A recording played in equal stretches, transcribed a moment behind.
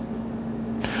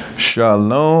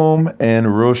Shalom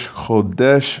and Rosh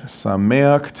Chodesh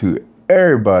Sameach to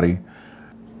everybody.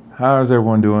 How's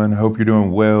everyone doing? I hope you're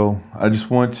doing well. I just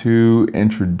want to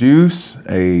introduce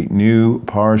a new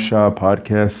Parashah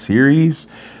podcast series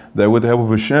that, with the help of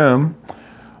Hashem,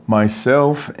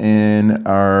 myself and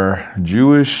our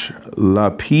Jewish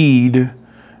Lapid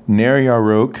Ner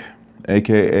Yarok,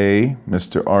 aka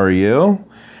Mr. Ariel,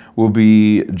 will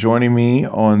be joining me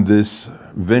on this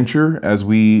venture as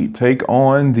we take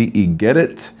on the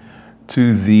Iggeret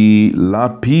to the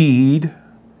Lapid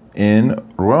in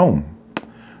Rome.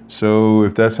 So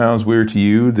if that sounds weird to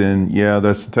you, then yeah,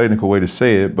 that's the technical way to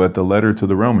say it, but the letter to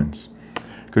the Romans.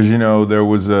 Because, there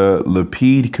was a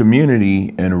Lapid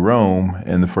community in Rome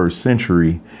in the first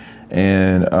century.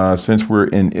 And since we're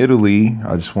in Italy,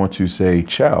 I just want to say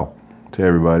ciao to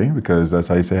everybody, because that's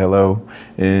how you say hello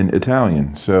in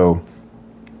Italian. So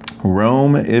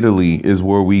Rome, Italy is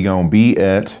where we gonna be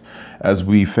at as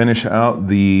we finish out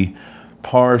the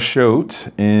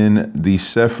Parashot in the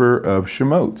Sefer of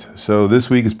Shemot. So this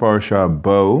week is Parashah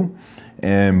Bo,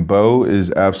 and Bo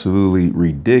is absolutely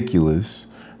ridiculous.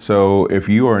 So if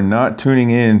you are not tuning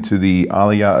in to the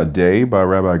Aliyah a Day by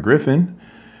Rabbi Griffin,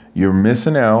 you're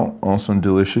missing out on some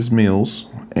delicious meals.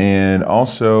 And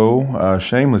also,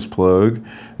 shameless plug,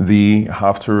 the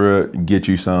Haftarah Get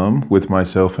You Some with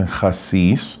myself and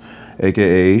Chassis,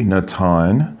 aka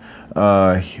Natan.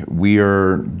 We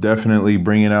are definitely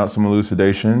bringing out some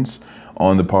elucidations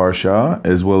on the Parashah,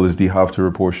 as well as the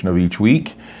Haftarah portion of each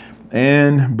week.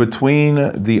 And between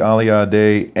the Aliyah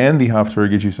Day and the Haftarah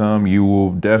Get You Some, you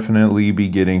will definitely be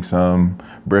getting some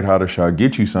Brit Hadashah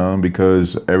Get You Some,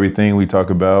 because everything we talk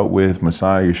about with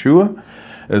Messiah Yeshua,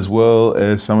 as well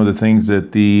as some of the things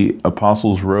that the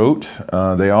apostles wrote,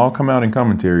 they all come out in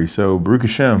commentary. So Baruch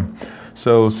Hashem.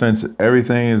 So since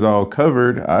everything is all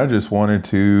covered, I just wanted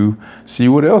to see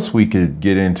what else we could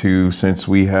get into, since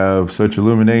we have such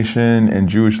illumination in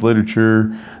Jewish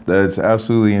literature that's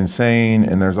absolutely insane,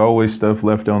 and there's always stuff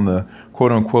left on the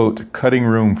quote-unquote cutting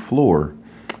room floor,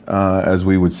 as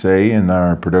we would say in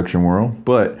our production world.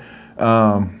 But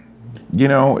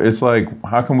it's like,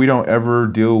 how come we don't ever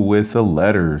deal with the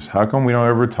letters? How come we don't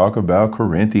ever talk about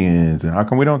Corinthians? And how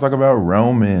come we don't talk about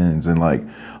Romans and like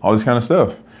all this kind of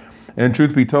stuff? And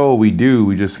truth be told, we do.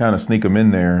 We just kind of sneak them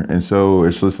in there. And so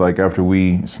it's just like, after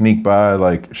we sneak by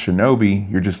like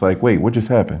Shinobi, you're just like, wait, what just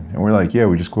happened? And we're like, yeah,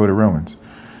 we just quoted Romans.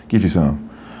 Get you some.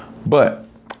 But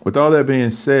with all that being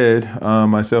said,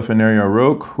 myself and Ner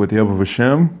Yarok, with the help of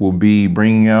Hashem, will be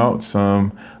bringing out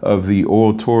some of the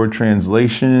Oral Torah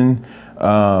translation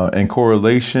and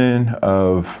correlation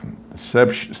of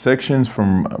sections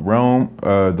from Rome,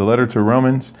 the letter to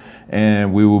Romans,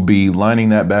 and we will be lining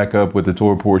that back up with the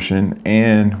Torah portion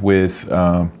and with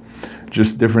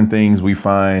just different things we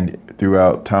find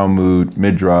throughout Talmud,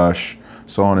 Midrash,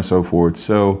 so on and so forth.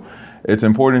 So it's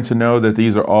important to know that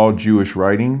these are all Jewish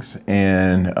writings,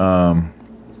 and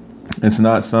it's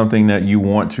not something that you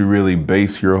want to really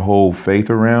base your whole faith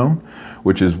around,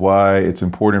 which is why it's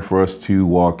important for us to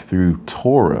walk through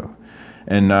Torah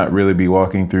and not really be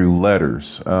walking through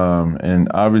letters. And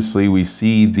obviously we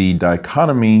see the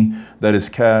dichotomy that is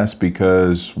cast,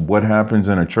 because what happens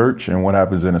in a church and what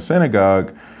happens in a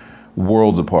synagogue,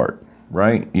 worlds apart,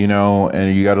 right?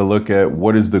 And you got to look at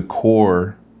what is the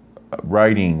core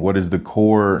writing, what is the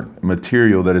core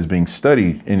material that is being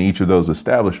studied in each of those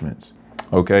establishments.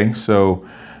 Okay, so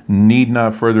need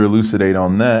not further elucidate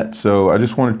on that. So I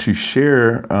just wanted to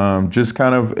share just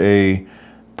kind of a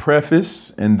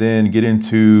preface, and then get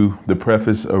into the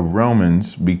preface of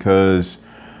Romans, because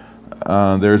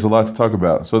there's a lot to talk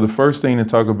about. So the first thing to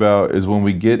talk about is when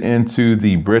we get into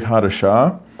the Brit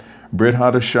Hadashah. Brit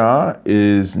Hadashah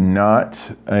is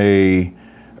not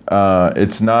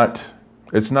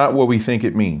it's not what we think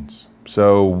it means.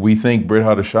 So we think Brit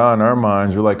Hadashah in our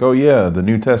minds, we're like, oh yeah, the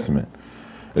New Testament.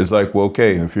 It's like, well,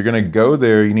 okay, if you're going to go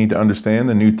there, you need to understand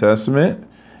the New Testament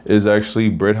is actually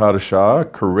Brit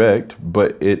Hadashah, correct,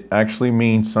 but it actually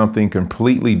means something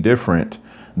completely different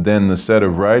than the set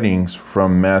of writings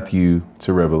from Matthew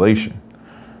to Revelation.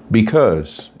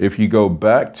 Because if you go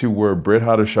back to where Brit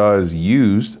Hadashah is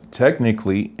used,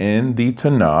 technically in the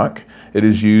Tanakh, it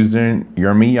is used in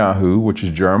Yirmiyahu, which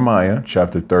is Jeremiah,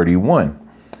 chapter 31.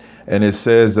 And it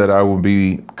says that I will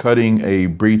be cutting a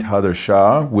Brit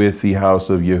Hadashah with the house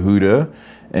of Yehuda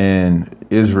and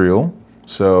Israel.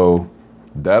 So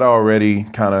that already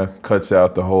kind of cuts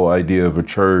out the whole idea of a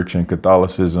church and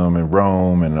Catholicism and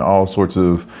Rome and all sorts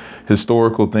of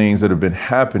historical things that have been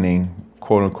happening,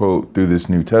 quote unquote, through this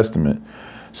New Testament.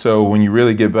 So when you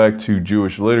really get back to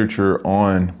Jewish literature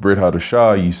on Brit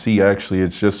Hadashah, you see actually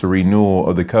it's just a renewal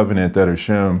of the covenant that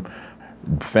Hashem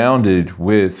founded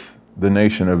with the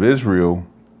nation of Israel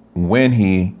when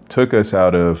he took us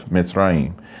out of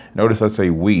Mitzrayim. Notice I say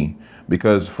we,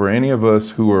 because for any of us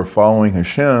who are following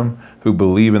Hashem, who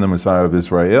believe in the Messiah of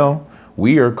Israel,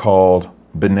 we are called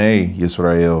B'nai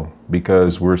Yisrael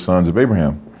because we're sons of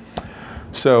Abraham.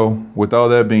 So, with all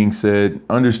that being said,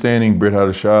 understanding Brit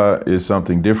Hadashah is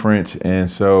something different. And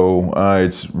so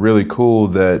it's really cool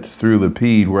that through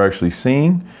Lapid, we're actually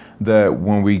seeing that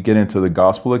when we get into the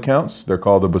gospel accounts, they're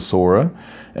called the Basora.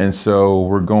 And so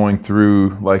we're going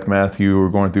through, like Matthew, we're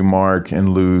going through Mark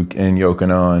and Luke and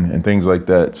Yochanan and things like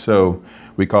that. So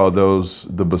we call those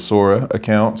the Basora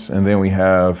accounts. And then we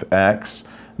have Acts.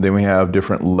 Then we have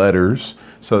different letters.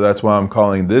 So that's why I'm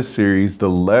calling this series the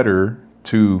letter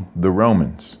to the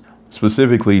Romans,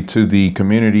 specifically to the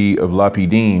community of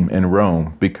Lapidim in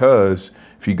Rome, because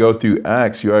if you go through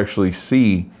Acts, you actually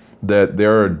see that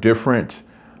there are different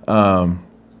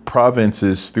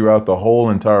provinces throughout the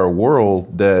whole entire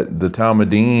world that the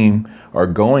Talmudim are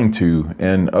going to,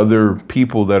 and other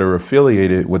people that are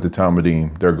affiliated with the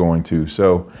Talmudim they're going to.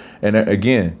 So, and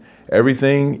again,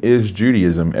 everything is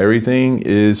Judaism. Everything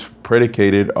is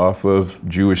predicated off of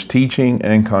Jewish teaching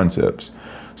and concepts.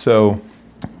 So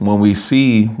when we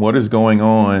see what is going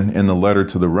on in the letter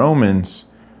to the Romans,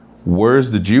 where's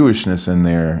the Jewishness in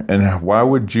there? And why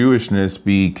would Jewishness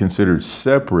be considered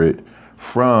separate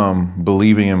from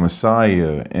believing in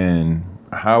Messiah? And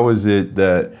how is it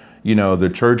that,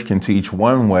 the church can teach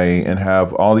one way and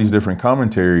have all these different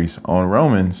commentaries on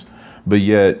Romans, but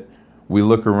yet we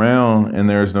look around and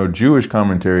there's no Jewish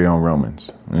commentary on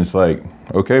Romans? And it's like,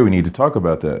 okay, we need to talk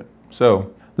about that.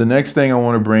 So the next thing I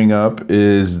want to bring up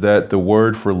is that the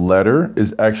word for letter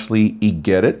is actually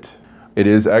igeret. It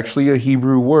is actually a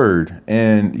Hebrew word.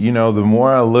 And, the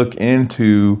more I look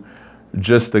into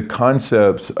just the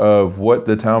concepts of what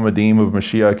the Talmudim of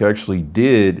Mashiach actually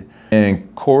did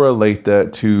and correlate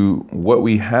that to what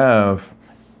we have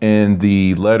in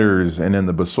the letters and in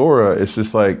the Basora, it's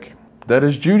just like, that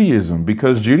is Judaism,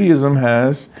 because Judaism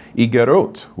has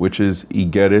igerot, which is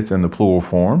igeret in the plural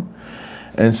form.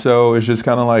 And so it's just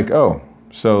kind of like, oh,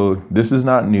 so this is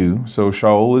not new. So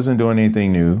Shaul isn't doing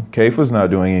anything new. Kepha's not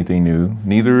doing anything new.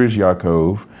 Neither is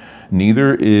Yaakov.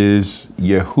 Neither is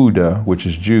Yehuda, which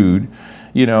is Jude,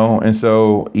 and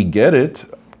so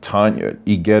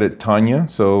Tanya.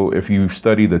 So if you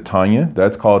study the Tanya,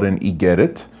 that's called an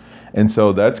igeret. And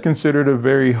so that's considered a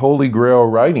very holy grail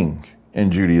writing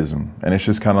in Judaism. And it's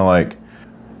just kind of like,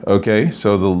 okay,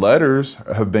 so the letters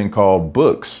have been called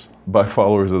books by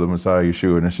followers of the Messiah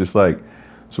Yeshua. And it's just like,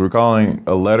 so we're calling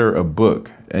a letter a book.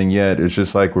 And yet it's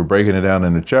just like we're breaking it down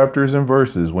into chapters and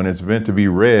verses when it's meant to be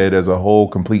read as a whole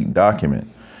complete document.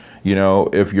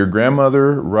 If your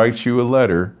grandmother writes you a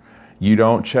letter, you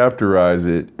don't chapterize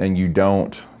it and you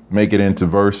don't make it into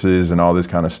verses and all this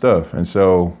kind of stuff. And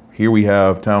so here we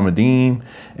have Talmudim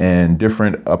and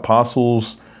different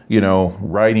apostles,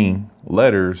 writing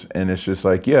letters. And it's just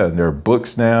like, yeah, they're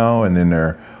books now, and then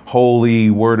they're holy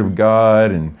word of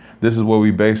God. And this is what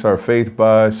we base our faith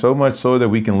by, so much so that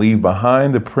we can leave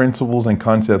behind the principles and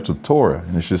concepts of Torah.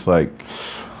 And it's just like,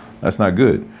 that's not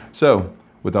good. So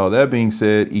with all that being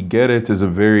said, igeret is a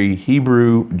very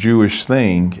Hebrew Jewish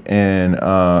thing. And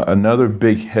another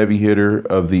big heavy hitter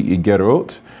of the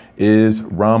igerot is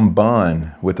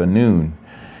Ramban with a noon.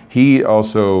 He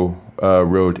also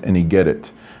wrote an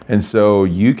igeret. And so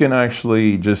you can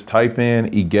actually just type in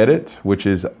igeret, which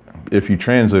is, if you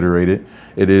transliterate it,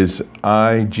 it is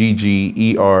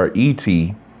Iggeret,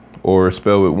 or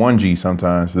spell with one G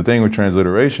sometimes. The thing with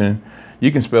transliteration,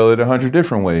 you can spell it 100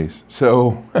 different ways.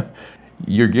 So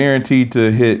you're guaranteed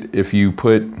to hit if you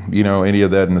put, any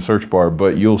of that in the search bar,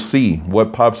 but you'll see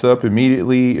what pops up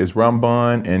immediately is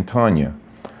Ramban and Tanya.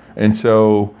 And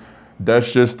so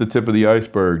that's just the tip of the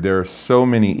iceberg. There are so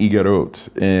many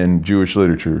igerot in Jewish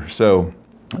literature. So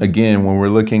again, when we're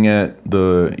looking at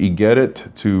the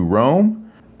igeret to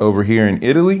Rome over here in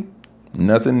Italy,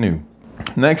 nothing new.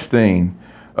 Next thing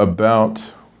about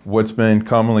what's been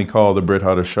commonly called the Brit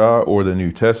Hadashah or the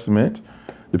New Testament,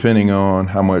 depending on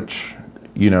how much,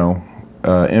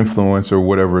 influence or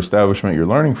whatever establishment you're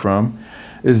learning from,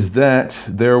 is that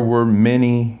there were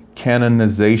many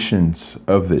canonizations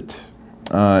of it.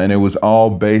 And it was all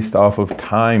based off of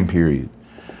time period.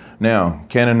 Now,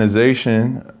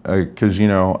 canonization, because,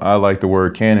 I like the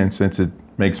word canon since it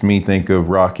makes me think of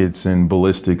rockets and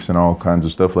ballistics and all kinds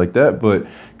of stuff like that. But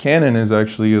canon is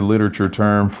actually a literature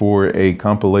term for a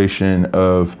compilation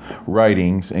of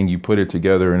writings, and you put it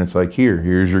together and it's like,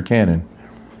 here's your canon.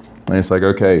 And it's like,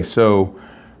 okay, so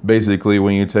basically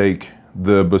when you take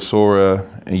the Basora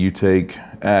and you take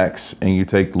Acts and you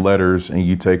take letters and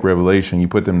you take Revelation, you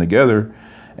put them together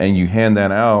and you hand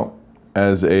that out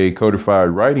as a codified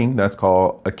writing, that's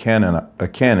called a canon. A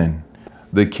canon.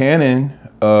 The canon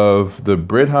of the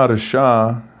Brit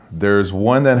Hadashah, there's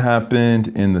one that happened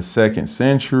in the 2nd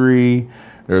century.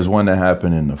 There's one that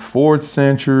happened in the 4th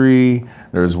century.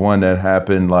 There's one that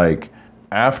happened like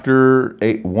after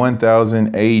 1000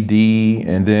 AD,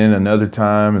 and then another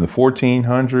time in the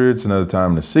 1400s, another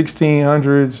time in the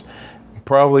 1600s,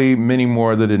 probably many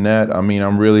more other than that. I mean,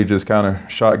 I'm really just kind of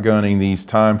shotgunning these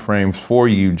time frames for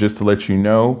you just to let you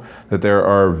know that there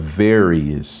are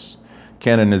various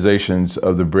canonizations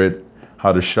of the Brit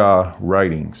Hadashah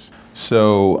writings.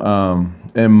 So,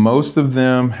 and most of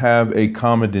them have a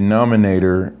common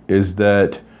denominator, is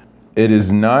that it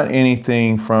is not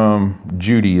anything from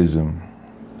Judaism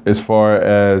as far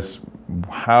as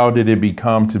how did it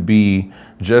become to be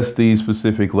just these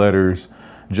specific letters,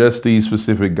 just these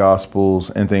specific gospels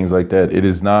and things like that. It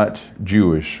is not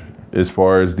Jewish as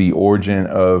far as the origin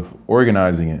of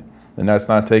organizing it. And that's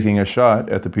not taking a shot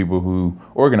at the people who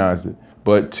organized it,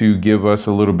 but to give us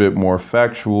a little bit more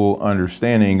factual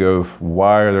understanding of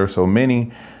why are there so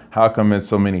many, how come it's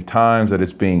so many times that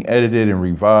it's being edited and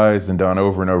revised and done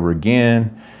over and over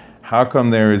again. How come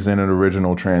there isn't an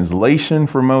original translation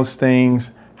for most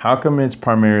things? How come it's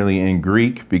primarily in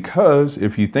Greek? Because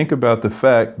if you think about the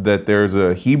fact that there's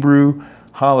a Hebrew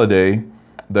holiday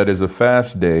that is a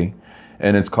fast day,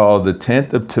 and it's called the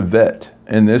 10th of Tevet,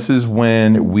 and this is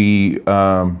when we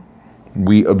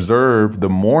observe the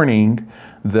morning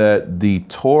that the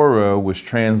Torah was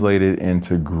translated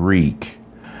into Greek.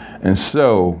 And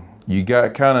so you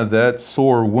got kind of that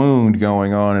sore wound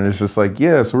going on, and it's just like,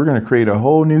 yeah, so we're going to create a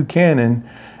whole new canon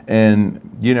and,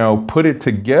 you know, put it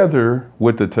together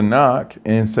with the Tanakh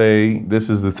and say, this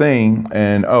is the thing.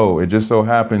 And, oh, it just so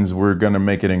happens we're going to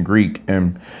make it in Greek.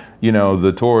 And, you know,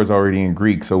 the Torah is already in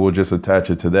Greek, so we'll just attach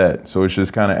it to that. So it's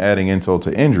just kind of adding insult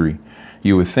to injury,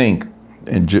 you would think,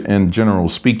 in general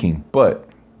speaking. But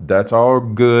that's all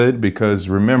good because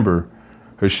remember,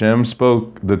 Hashem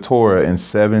spoke the Torah in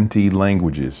 70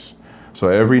 languages. So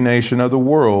every nation of the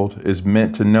world is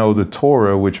meant to know the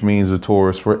Torah, which means the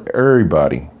Torah is for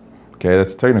everybody. Okay,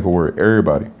 that's a technical word,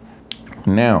 everybody.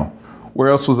 Now, where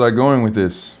else was I going with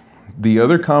this? The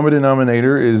other common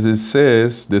denominator is, it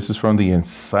says, this is from the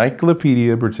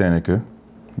Encyclopedia Britannica.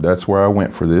 That's where I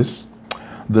went for this.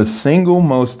 The single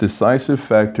most decisive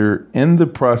factor in the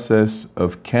process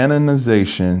of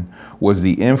canonization was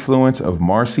the influence of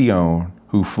Marcion,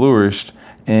 who flourished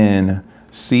in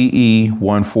CE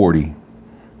 140.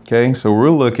 Okay, so we're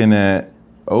looking at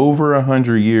over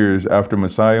 100 years after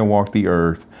Messiah walked the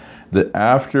earth, that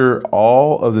after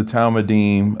all of the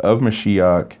Talmudim of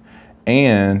Mashiach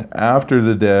and after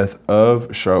the death of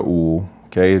Shaul.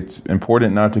 Okay, it's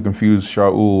important not to confuse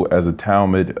Shaul as a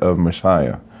Talmud of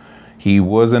Messiah. He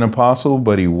was an apostle,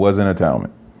 but he wasn't a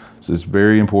Talmud. So it's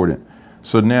very important.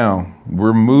 So now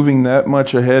we're moving that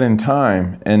much ahead in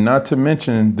time. And not to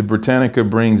mention, the Britannica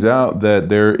brings out that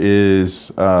there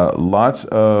is lots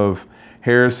of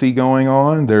heresy going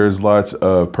on. There's lots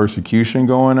of persecution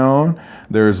going on.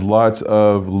 There's lots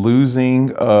of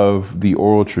losing of the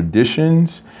oral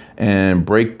traditions and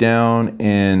breakdown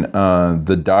in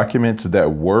the documents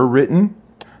that were written.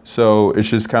 So it's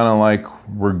just kind of like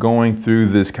we're going through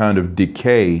this kind of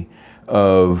decay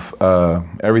of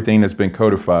everything that's been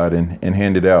codified and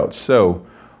handed out. So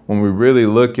when we really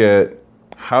look at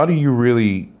how do you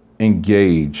really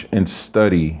engage and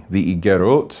study the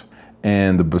Igerot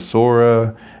and the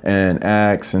Basora and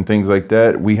Acts and things like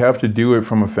that, we have to do it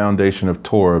from a foundation of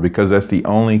Torah, because that's the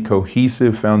only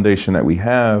cohesive foundation that we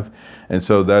have. And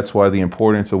so that's why the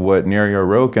importance of what Neri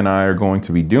Aroke and I are going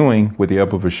to be doing with the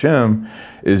help of Hashem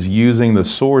is using the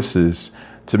sources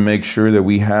to make sure that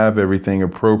we have everything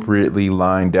appropriately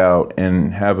lined out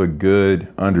and have a good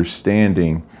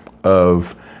understanding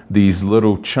of these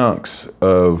little chunks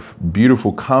of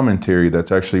beautiful commentary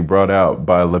that's actually brought out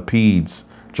by Lapids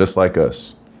just like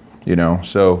us, you know.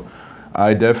 So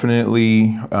I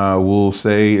definitely will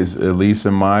say, is at least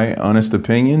in my honest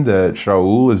opinion, that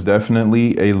Shaul is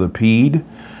definitely a Lapid,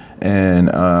 and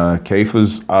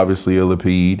Kepha's obviously a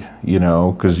Lapid, you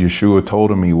know, because Yeshua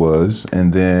told him he was.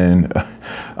 And then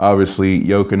obviously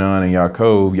Yochanan and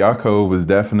Yaakov was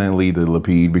definitely the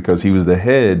Lapid because he was the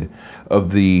head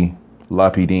of the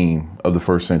Lapidim of the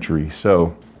first century.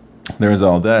 So there's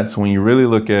all that. So when you really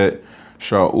look at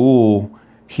Shaul,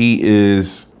 he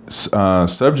is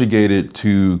subjugated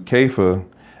to Kepha,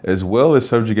 as well as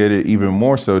subjugated even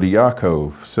more so to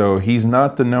Yaakov. So he's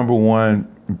not the number one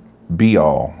be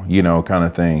all, you know, kind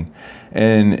of thing.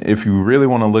 And if you really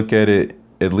want to look at it,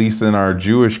 at least in our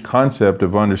Jewish concept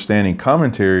of understanding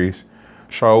commentaries,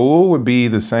 Shaul would be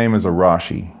the same as a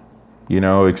Rashi,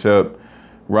 except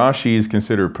Rashi is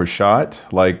considered Peshat,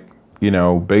 like,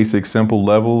 basic simple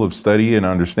level of study and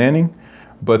understanding.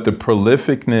 But the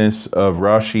prolificness of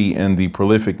Rashi and the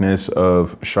prolificness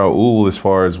of Shaul, as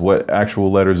far as what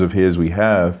actual letters of his we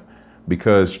have,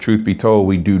 because truth be told,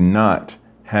 we do not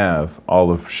have all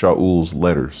of Shaul's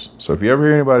letters. So if you ever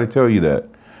hear anybody tell you that,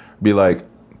 be like,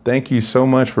 thank you so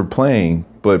much for playing,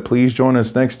 but please join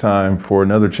us next time for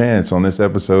another chance on this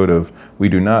episode of We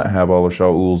Do Not Have All of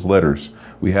Shaul's Letters.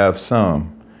 We have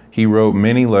some. He wrote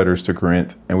many letters to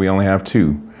Corinth, and we only have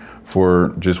 2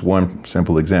 for just one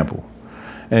simple example.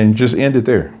 And just end it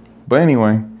there. But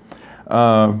anyway,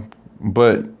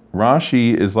 but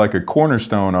Rashi is like a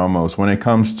cornerstone almost when it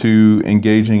comes to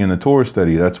engaging in the Torah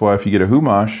study. That's why if you get a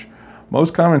Humash,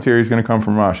 most commentary is going to come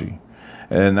from Rashi.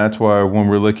 And that's why when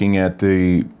we're looking at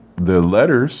the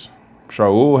letters,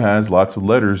 Shaul has lots of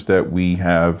letters that we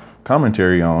have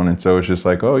commentary on. And so it's just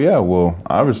like, oh yeah, well,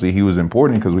 obviously he was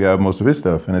important because we have most of his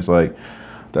stuff. And it's like,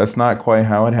 that's not quite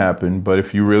how it happened. But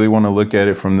if you really want to look at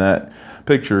it from that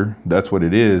picture, that's what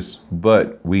it is.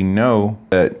 But we know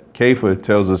that Kepha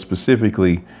tells us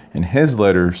specifically in his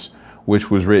letters,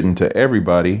 which was written to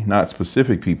everybody, not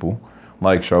specific people,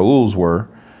 like Shaul's were,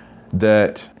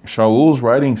 that Shaul's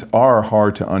writings are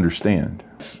hard to understand.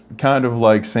 It's kind of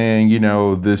like saying,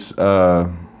 this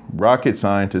rocket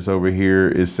scientist over here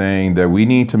is saying that we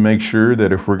need to make sure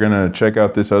that if we're going to check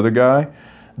out this other guy,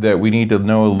 that we need to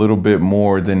know a little bit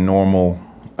more than normal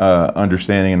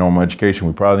understanding and normal education.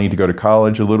 We probably need to go to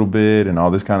college a little bit and all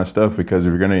this kind of stuff, because if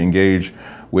you're going to engage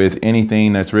with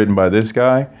anything that's written by this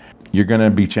guy, you're going to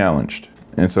be challenged.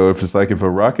 And so if a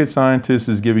rocket scientist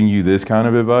is giving you this kind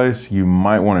of advice, you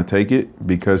might want to take it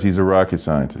because he's a rocket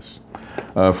scientist.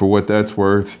 For what that's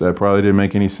worth, that probably didn't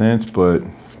make any sense, but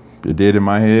it did in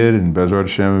my head, and Bezrat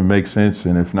Hashem, it makes sense.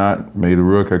 And if not, may the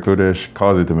Ruach HaKodesh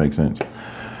cause it to make sense.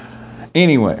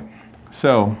 Anyway,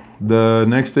 so the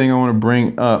next thing I want to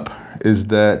bring up is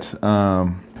that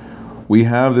we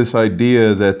have this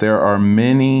idea that there are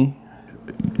many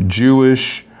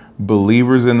Jewish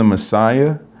believers in the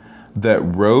Messiah that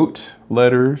wrote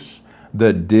letters,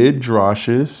 that did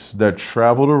drashes, that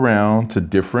traveled around to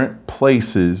different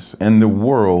places in the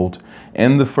world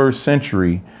in the first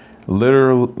century,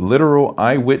 literal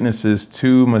eyewitnesses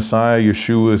to Messiah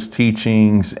Yeshua's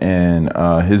teachings and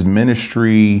his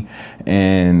ministry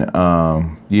and,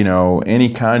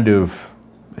 any kind of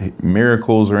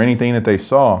miracles or anything that they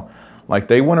saw. Like,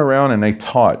 they went around and they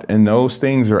taught, and those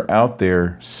things are out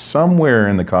there somewhere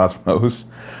in the cosmos,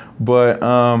 but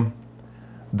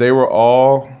they were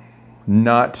all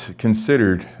not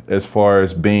considered as far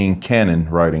as being canon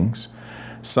writings.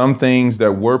 Some things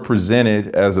that were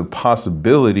presented as a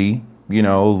possibility,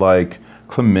 like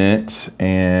Clement,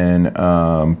 and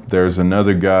there's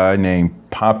another guy named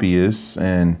Papias,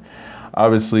 and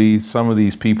obviously some of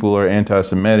these people are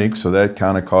anti-Semitic, so that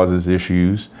kind of causes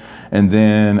issues. And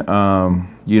then,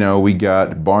 we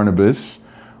got Barnabas,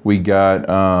 we got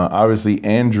obviously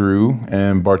Andrew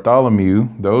and Bartholomew.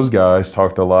 Those guys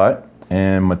talked a lot.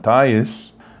 And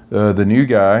Matthias, the new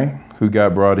guy who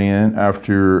got brought in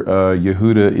after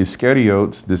Yehuda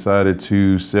Iscariot decided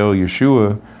to sell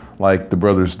Yeshua, like the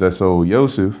brothers that sold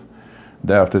Yosef,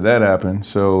 after that happened.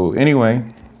 So anyway,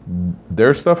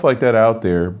 there's stuff like that out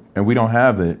there, and we don't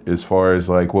have it as far as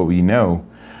like what we know.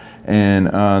 And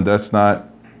that's not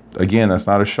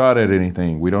a shot at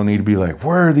anything. We don't need to be like,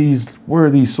 where are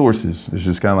these sources? It's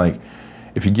just kind of like,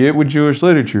 if you get with Jewish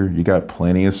literature, you got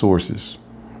plenty of sources.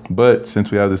 But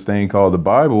since we have this thing called the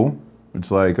Bible, it's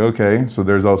like, okay, so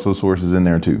there's also sources in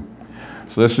there too.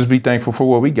 So let's just be thankful for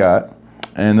what we got.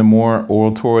 And the more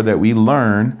oral Torah that we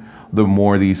learn, the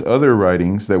more these other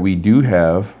writings that we do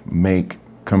have make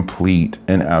complete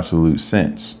and absolute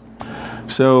sense.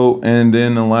 So, and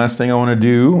then the last thing I want to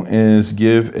do is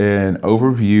give an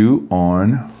overview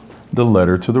on the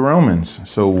letter to the Romans.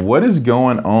 So what is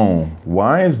going on?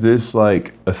 Why is this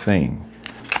like a thing?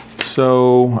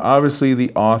 So obviously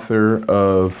the author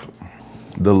of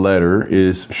the letter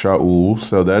is Shaul.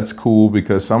 So that's cool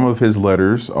because some of his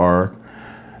letters are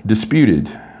disputed.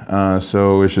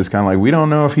 So it's just kind of like, we don't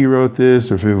know if he wrote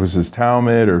this or if it was his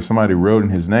Talmud or somebody wrote in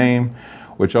his name,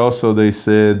 which also they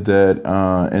said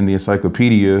that in the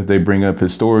encyclopedia, they bring up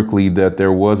historically that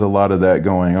there was a lot of that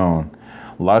going on.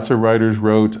 Lots of writers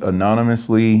wrote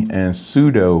anonymously and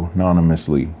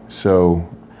pseudonymously. So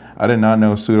I did not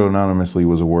know pseudonymously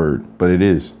was a word, but it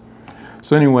is.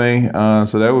 So anyway,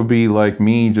 so that would be like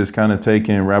me just kind of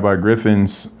taking Rabbi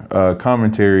Griffin's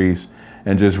commentaries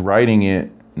and just writing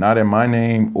it not in my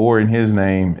name or in his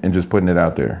name, and just putting it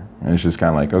out there. And it's just kind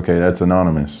of like, okay, that's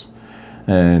anonymous.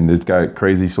 And it's got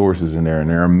crazy sources in there, and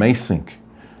they're amazing.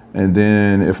 And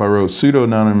then if I wrote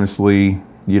pseudo-anonymously,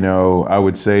 I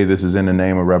would say this is in the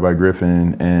name of Rabbi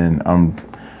Griffin, and I'm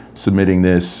submitting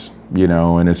this,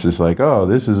 and it's just like, oh,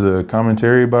 this is a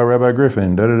commentary by Rabbi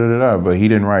Griffin, da da da da da, but he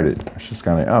didn't write it. It's just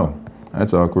kind of, oh,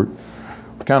 that's awkward.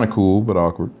 Kind of cool, but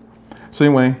awkward. So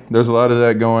anyway, there's a lot of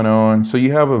that going on. So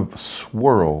you have a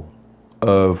swirl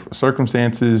of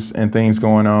circumstances and things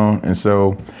going on. And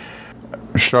so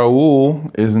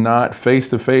Shaul is not face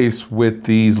to face with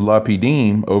these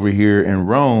Lapidim over here in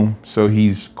Rome. So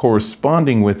he's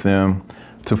corresponding with them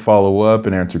to follow up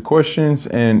and answer questions.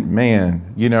 And man,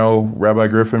 Rabbi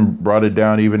Griffin brought it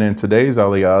down even in today's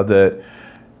Aliyah that,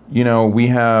 we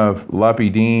have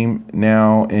Lapidim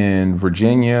now in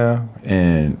Virginia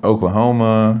and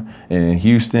Oklahoma and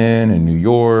Houston and New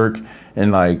York.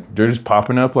 And like, they're just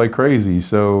popping up like crazy.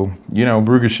 So,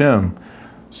 Baruch Hashem.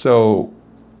 So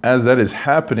as that is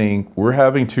happening, we're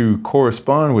having to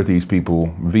correspond with these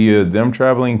people via them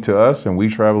traveling to us and we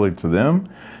traveling to them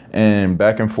and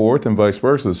back and forth and vice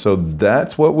versa. So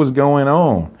that's what was going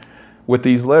on with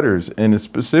these letters, and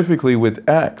specifically with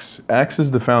Acts. Acts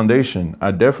is the foundation.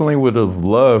 I definitely would have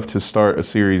loved to start a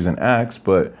series in Acts,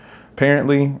 but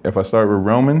apparently if I start with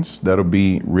Romans, that'll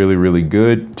be really, really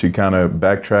good to kind of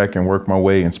backtrack and work my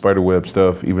way in spiderweb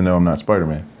stuff, even though I'm not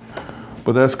Spider-Man.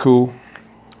 But that's cool.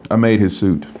 I made his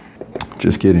suit.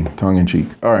 Just kidding, tongue in cheek.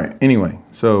 All right, anyway,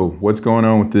 so what's going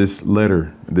on with this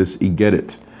letter, this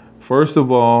Igedet? First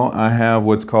of all, I have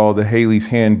what's called the Haley's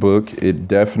Handbook. It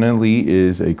definitely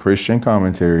is a Christian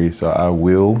commentary, so I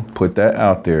will put that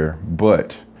out there,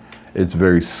 but it's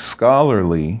very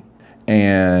scholarly,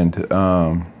 and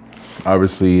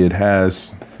obviously it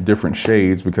has different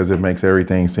shades because it makes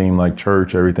everything seem like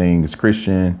church, everything is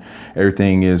Christian,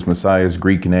 everything is Messiah's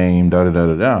Greek name, da da da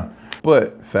da da.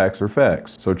 But facts are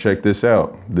facts. So check this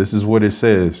out. This is what it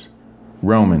says.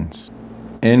 Romans.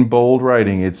 In bold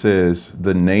writing, it says,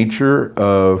 the nature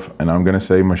of, and I'm going to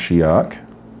say Mashiach,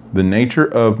 the nature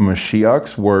of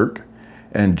Mashiach's work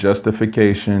and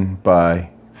justification by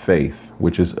faith,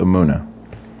 which is Emunah.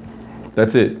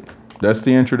 That's it. That's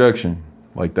the introduction.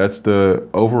 Like, that's the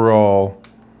overall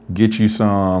get you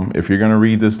some. If you're going to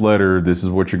read this letter, this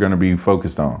is what you're going to be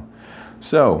focused on.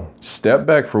 So step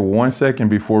back for 1 second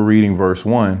before reading verse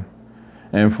 1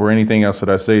 and for anything else that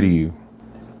I say to you.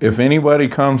 If anybody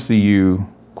comes to you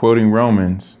quoting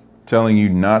Romans, telling you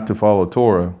not to follow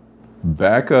Torah,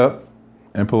 back up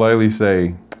and politely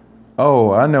say,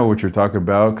 oh, I know what you're talking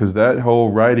about, because that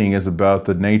whole writing is about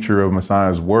the nature of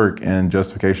Messiah's work and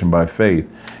justification by faith.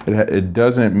 It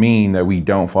doesn't mean that we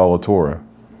don't follow Torah.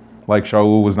 Like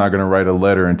Shaul was not going to write a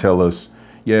letter and tell us,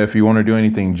 yeah, if you want to do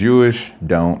anything Jewish,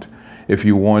 don't. If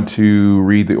you want to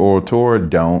read the oral Torah,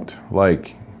 don't.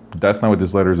 Like, that's not what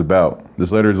this letter is about.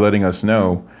 This letter is letting us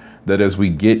know that as we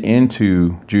get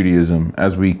into Judaism,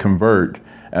 as we convert,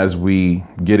 as we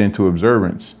get into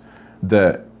observance,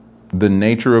 that the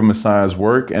nature of Messiah's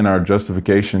work and our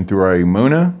justification through our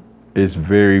Emunah is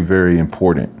very, very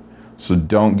important. So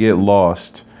don't get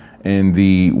lost in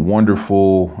the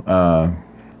wonderful,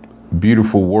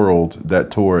 beautiful world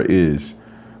that Torah is.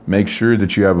 Make sure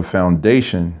that you have a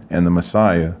foundation in the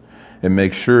Messiah, and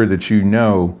make sure that you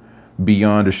know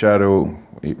beyond a shadow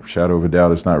of a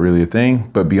doubt, it's not really a thing,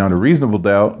 but beyond a reasonable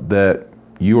doubt that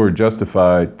you are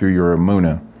justified through your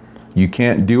Emunah. You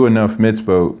can't do enough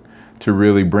mitzvot to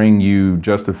really bring you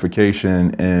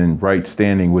justification and right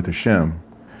standing with Hashem.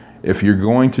 If you're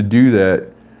going to do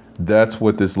that, that's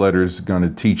what this letter is going to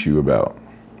teach you about.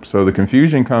 So the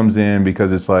confusion comes in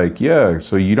because it's like, yeah,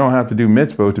 so you don't have to do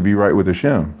mitzvot to be right with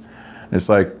Hashem. It's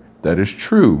like, that is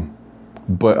true.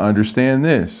 But understand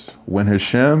this, when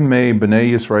Hashem made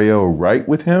Bnei Yisrael right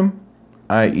with him,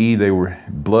 i.e. they were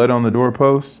blood on the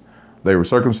doorposts, they were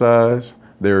circumcised,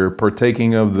 they were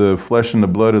partaking of the flesh and the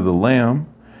blood of the Lamb,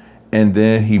 and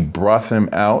then he brought them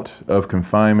out of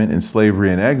confinement and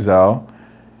slavery and exile,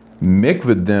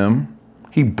 mikvah'd them,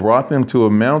 he brought them to a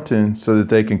mountain so that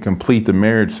they can complete the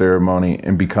marriage ceremony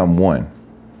and become one.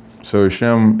 So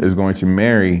Hashem is going to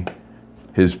marry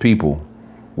his people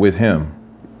with him.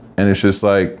 And it's just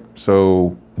like,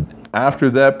 so after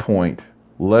that point,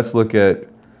 let's look at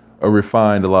a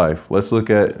refined life. Let's look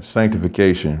at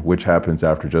sanctification, which happens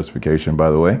after justification,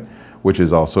 by the way, which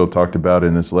is also talked about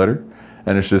in this letter.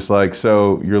 And it's just like,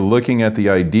 so you're looking at the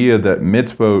idea that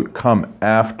mitzvot come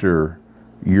after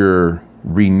your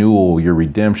renewal, your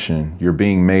redemption, you're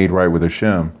being made right with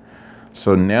Hashem.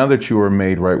 So now that you are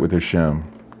made right with Hashem,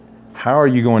 how are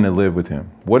you going to live with him?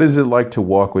 What is it like to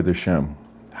walk with Hashem?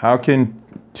 How can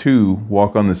two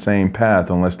walk on the same path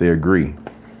unless they agree.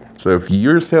 So if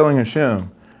you're telling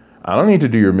Hashem, I don't need to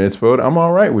do your mitzvot, I'm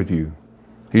all right with you.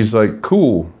 He's like,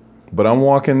 cool, but I'm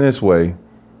walking this way.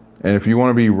 And if you want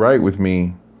to be right with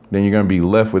me, then you're going to be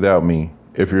left without me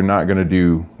if you're not going to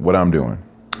do what I'm doing.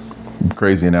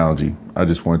 Crazy analogy. I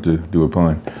just wanted to do a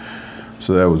pun.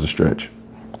 So that was a stretch.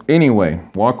 Anyway,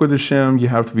 walk with Hashem. You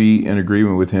have to be in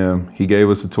agreement with him. He gave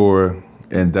us the Torah,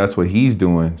 and that's what he's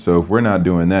doing. So if we're not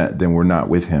doing that, then we're not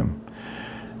with him.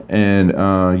 And,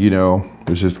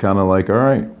 it's just kind of like, all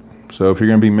right. So if you're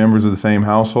going to be members of the same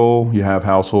household, you have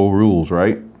household rules,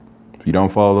 right? If you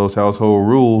don't follow those household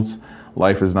rules,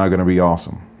 life is not going to be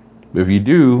awesome. If you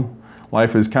do,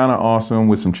 life is kind of awesome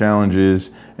with some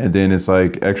challenges, and then it's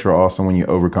like extra awesome when you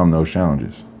overcome those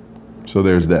challenges. So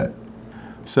there's that.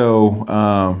 So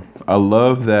I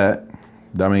love that.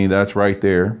 I mean, that's right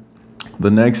there.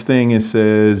 The next thing it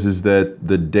says is that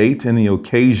the date and the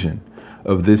occasion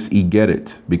of this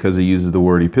Egeret, because it uses the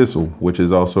word epistle, which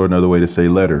is also another way to say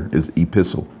letter, is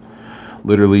epistle.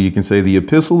 Literally, you can say the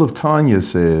epistle of Tanya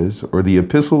says, or the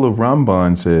epistle of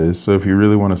Ramban says. So if you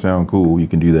really want to sound cool, you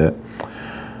can do that.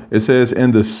 It says in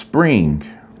the spring,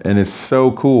 and it's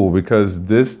so cool because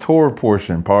this Torah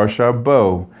portion, Parsha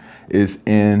Bo, is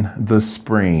in the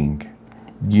spring.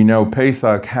 You know,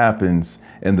 Pesach happens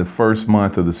in the first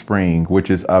month of the spring, which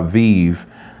is Aviv,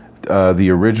 the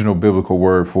original biblical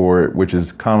word for it, which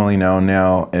is commonly known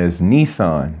now as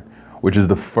Nisan, which is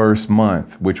the first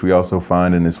month, which we also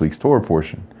find in this week's Torah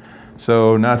portion.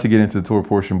 So not to get into the Torah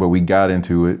portion, but we got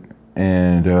into it,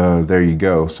 and there you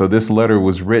go. So this letter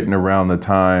was written around the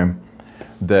time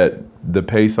that the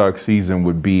Pesach season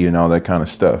would be and all that kind of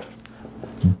stuff.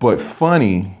 But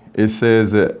funny, it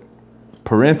says that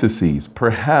parentheses,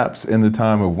 perhaps in the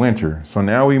time of winter. So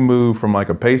now we move from like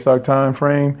a Pesach time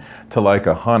frame to like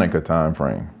a Hanukkah time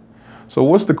frame. So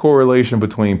what's the correlation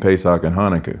between Pesach and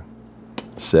Hanukkah?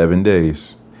 7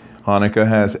 days. Hanukkah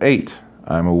has 8,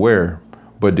 I'm aware.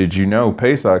 But did you know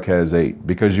Pesach has 8?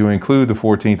 Because you include the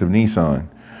 14th of Nisan.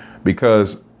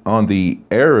 Because on the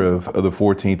Erev of the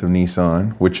 14th of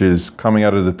Nisan, which is coming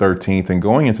out of the 13th and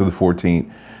going into the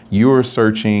 14th, you are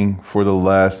searching for the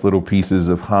last little pieces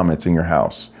of chametz in your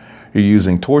house. You're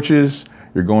using torches.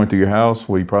 You're going through your house.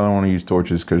 Well, you probably don't want to use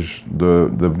torches because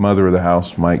the mother of the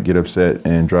house might get upset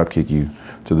and drop kick you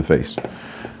to the face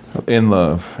in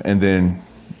love, and then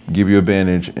give you a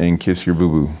bandage and kiss your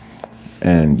boo-boo.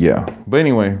 And yeah, but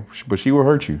anyway, but she will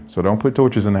hurt you. So don't put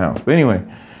torches in the house. But anyway,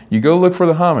 you go look for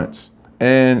the chametz.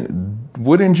 And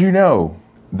wouldn't you know,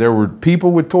 there were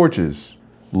people with torches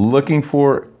looking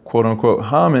for quote unquote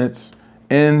chametz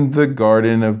in the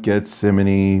Garden of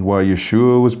Gethsemane while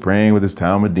Yeshua was praying with his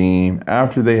Talmudim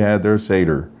after they had their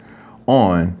Seder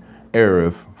on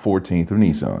Erev 14th of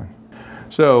Nisan.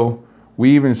 So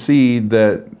we even see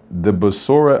that the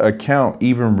Besorah account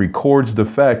even records the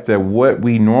fact that what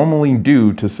we normally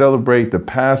do to celebrate the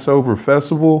Passover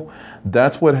festival,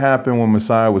 that's what happened when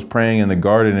Messiah was praying in the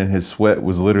garden and his sweat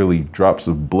was literally drops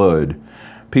of blood.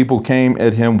 People came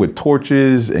at him with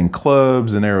torches and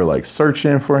clubs and they were like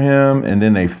searching for him, and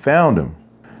then they found him.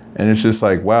 And it's just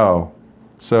like, wow.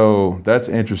 So that's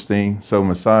interesting. So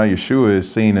Messiah Yeshua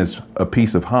is seen as a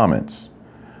piece of chametz.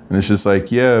 And it's just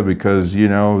like, yeah, because,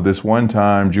 this one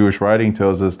time Jewish writing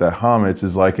tells us that chametz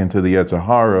is likened to the Yetzer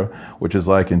Hara, which is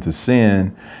likened to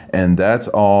sin. And that's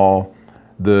all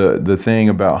the thing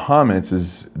about chametz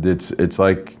is it's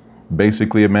like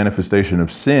basically a manifestation of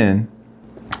sin.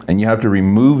 And you have to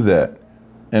remove that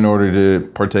in order to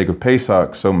partake of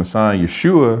Pesach. So Messiah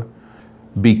Yeshua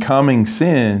becoming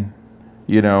sin,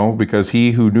 because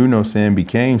he who knew no sin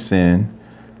became sin.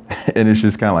 And it's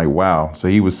just kind of like, wow. So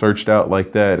he was searched out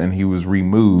like that and he was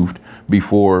removed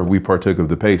before we partook of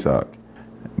the Pesach.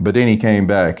 But then he came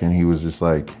back and he was just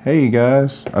like, hey,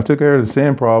 guys, I took care of the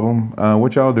sin problem.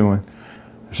 What y'all doing?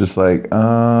 It's just like,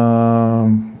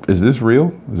 is this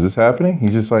real? Is this happening?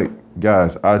 He's just like,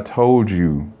 guys, I told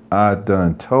you, I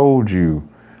done told you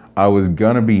I was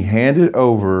going to be handed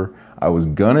over. I was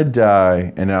going to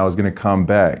die and I was going to come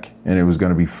back and it was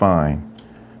going to be fine.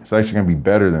 It's actually going to be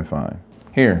better than fine.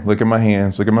 Here, look at my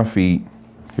hands, look at my feet.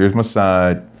 Here's my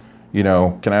side. Can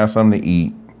I have something to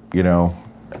eat?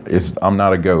 I'm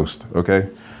not a ghost, okay?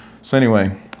 So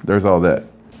anyway, there's all that.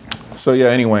 So yeah,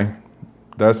 anyway,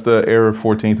 that's the Erev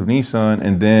 14th of Nisan.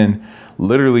 And then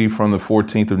literally from the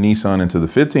 14th of Nisan into the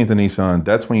 15th of Nisan,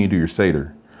 that's when you do your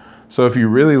Seder. So if you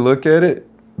really look at it,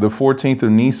 the 14th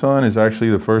of Nisan is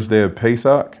actually the first day of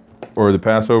Pesach, or the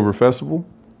Passover festival.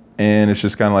 And it's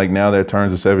just kind of like now that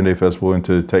turns the 7-day festival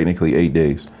into technically 8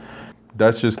 days.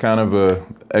 that's just kind of a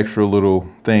extra little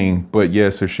thing. But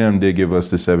yes, Hashem did give us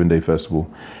the 7-day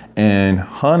festival. And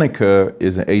Hanukkah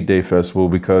is an 8-day festival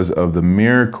because of the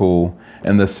miracle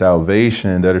and the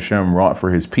salvation that Hashem wrought for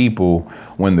his people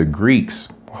when the Greeks,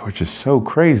 which is so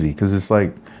crazy because it's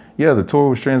like, yeah, the Torah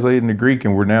was translated into Greek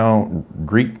and we're now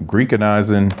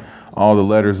Greekanizing all the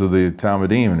letters of the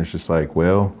Talmudim. And it's just like,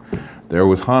 well, there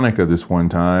was Hanukkah this one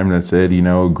time that said, you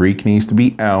know, Greek needs to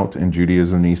be out and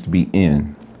Judaism needs to be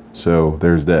in. So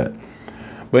there's that.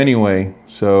 But anyway,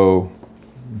 so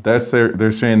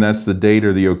they're saying that's the date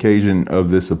or the occasion of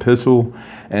this epistle,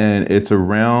 and it's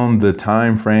around the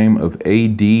time frame of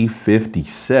AD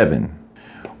 57,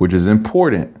 which is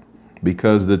important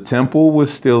because the temple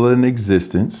was still in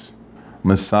existence.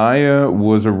 Messiah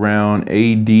was around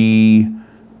AD,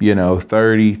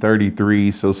 30,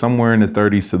 33, so somewhere in the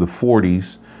 30s to the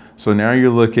 40s. So now you're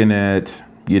looking at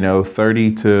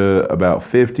 30 to about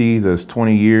 50, that's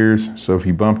 20 years. So if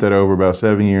you bump that over about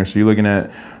 7 years, so you're looking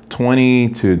at 20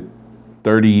 to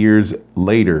 30 years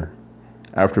later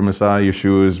after Messiah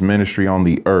Yeshua's ministry on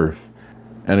the earth.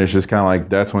 And it's just kind of like,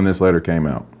 that's when this letter came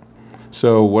out.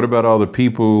 So what about all the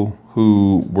people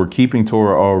who were keeping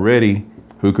Torah already,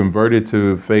 who converted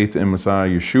to faith in Messiah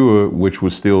Yeshua, which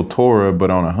was still Torah,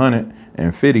 but on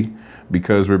 150?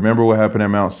 Because remember what happened at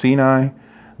Mount Sinai?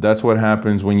 That's what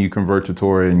happens when you convert to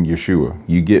Torah and Yeshua.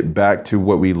 You get back to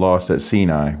what we lost at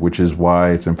Sinai, which is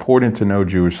why it's important to know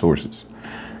Jewish sources.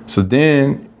 So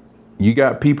then you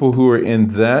got people who are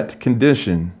in that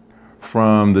condition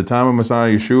from the time of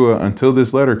Messiah Yeshua until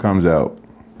this letter comes out.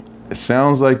 It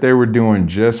sounds like they were doing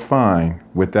just fine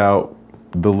without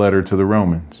the letter to the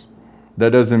Romans.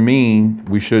 That doesn't mean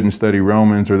we shouldn't study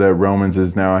Romans or that Romans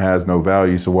is now has no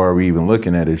value, so why are we even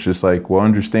looking at it? It's just like, well,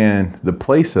 understand the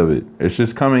place of it. It's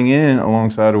just coming in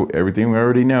alongside of everything we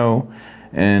already know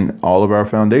and all of our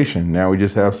foundation. Now we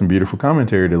just have some beautiful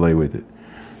commentary to lay with it.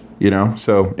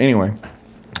 So anyway,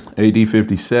 AD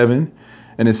 57,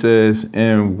 and it says,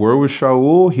 and where was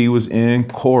Shaul? He was in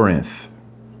Corinth.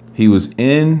 He was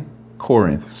in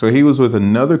Corinth. So he was with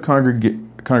another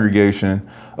congregation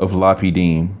of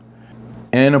Lapidim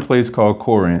and a place called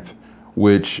Corinth,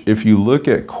 which if you look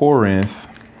at Corinth,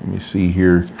 let me see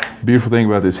here. Beautiful thing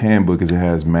about this handbook is it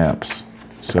has maps.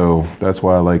 So that's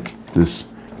why I like this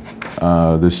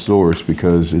source,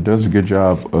 because it does a good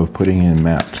job of putting in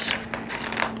maps.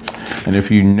 And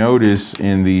if you notice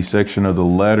in the section of the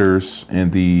letters in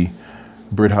the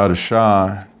Brit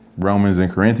Hadashah, Romans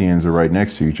and Corinthians are right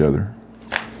next to each other.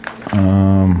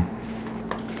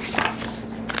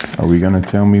 Are we going to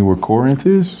tell me where Corinth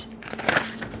is?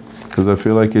 Because I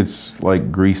feel like it's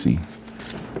like greasy,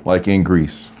 like in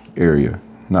Greece area,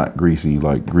 not greasy,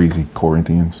 like greasy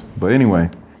Corinthians. But anyway,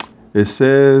 it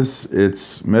says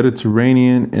it's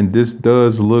Mediterranean, and this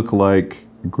does look like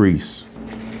Greece.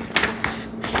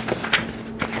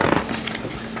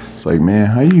 It's like, man,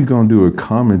 how you gonna do a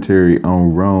commentary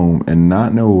on Rome and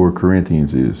not know where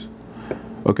Corinthians is?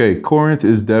 Okay, Corinth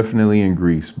is definitely in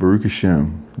Greece. Baruch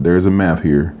Hashem. There's a map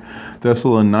here.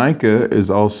 Thessalonica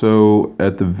is also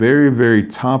at the very, very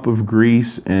top of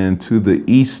Greece and to the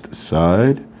east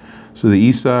side. So the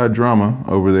east side drama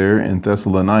over there in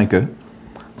Thessalonica.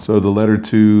 So the letter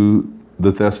to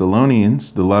the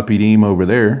Thessalonians, the Lapidim over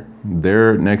there,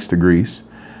 they're next to Greece.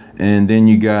 And then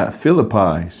you got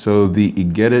Philippi. So you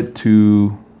get it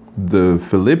to the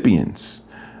Philippians.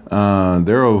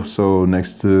 They're also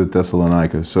next to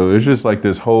Thessalonica. So it's just like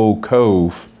this whole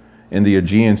cove in the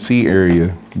Aegean Sea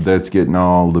area that's getting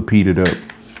all repeated up.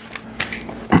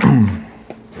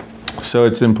 So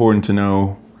it's important to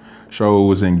know Shaul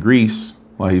was in Greece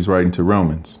while he's writing to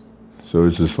Romans. So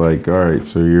it's just like, all right,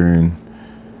 so you're in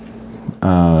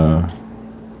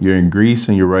Greece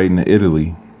and you're writing to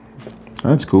Italy.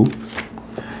 That's cool.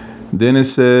 Then it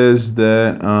says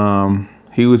that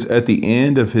he was at the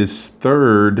end of his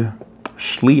third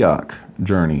Shliach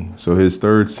journey. So his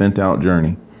third sent out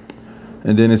journey.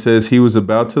 And then it says he was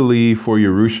about to leave for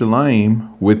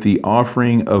Jerusalem with the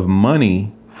offering of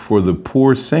money for the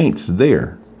poor saints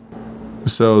there.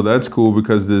 So that's cool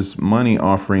because this money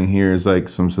offering here is like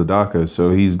some tzedakah. So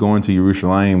he's going to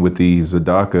Jerusalem with the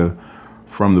tzedakah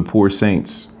from the poor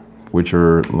saints, which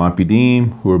are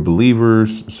Lapidim, who are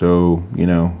believers. So,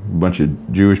 a bunch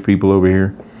of Jewish people over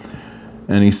here.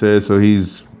 And he says, so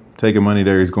he's taking money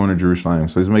there. He's going to Jerusalem.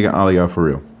 So he's making Aliyah for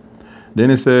real. Then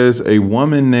it says a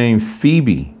woman named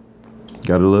Phoebe.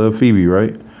 Gotta love Phoebe,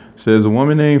 right? It says a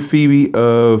woman named Phoebe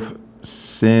of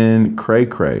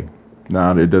Cenchreae.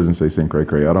 Nah, it doesn't say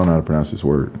Cenchreae. I don't know how to pronounce this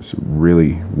word. It's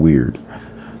really weird.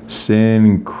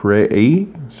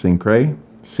 Cenchreae?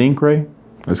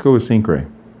 Let's go with Cenchreae.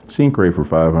 Cenchreae for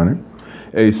 500.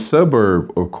 a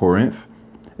suburb of Corinth.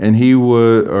 And he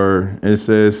would, or it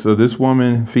says, so this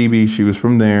woman, Phoebe, she was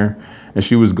from there and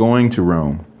she was going to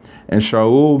Rome. And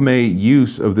Shaul made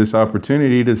use of this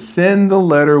opportunity to send the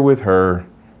letter with her.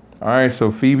 All right,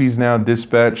 so Phoebe's now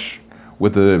dispatched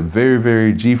with a very,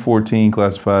 very G14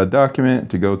 classified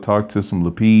document to go talk to some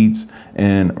Lapides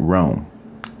in Rome.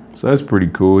 So that's pretty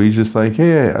cool. He's just like,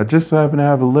 hey, I just happen to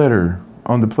have a letter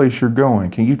on the place you're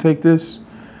going. Can you take this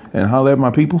and holler at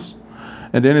my peoples?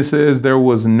 And then it says there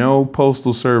was no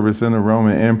postal service in the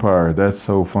Roman Empire. That's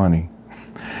so funny.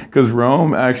 Because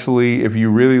Rome actually, if you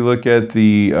really look at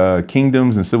the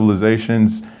kingdoms and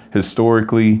civilizations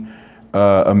historically,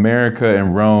 America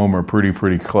and Rome are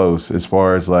pretty close as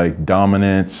far as like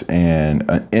dominance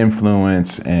and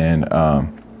influence. And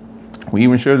we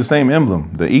even share the same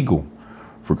emblem, the eagle,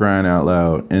 for crying out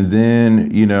loud. And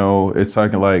then, you know, it's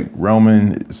talking like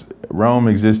Rome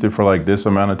existed for like this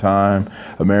amount of time.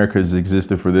 America has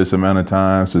existed for this amount of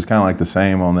time. So it's kind of like the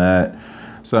same on that.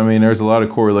 So, I mean, there's a lot of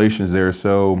correlations there.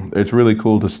 So it's really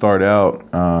cool to start out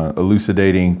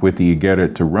elucidating with the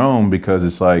Iggeret to Rome, because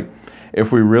it's like,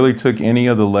 if we really took any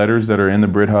of the letters that are in the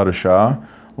Brit Hadashah,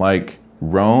 like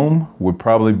Rome would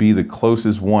probably be the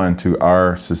closest one to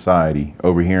our society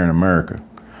over here in America.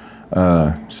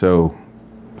 So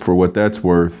for what that's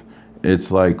worth, it's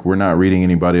like we're not reading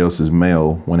anybody else's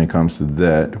mail when it comes to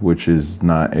that, which is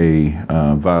not a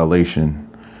violation.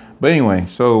 But anyway,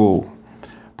 so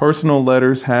personal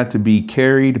letters had to be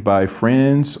carried by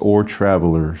friends or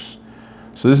travelers.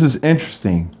 So this is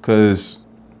interesting because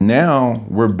now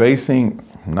we're basing,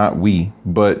 not we,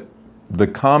 but the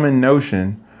common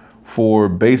notion for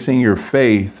basing your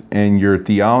faith and your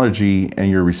theology and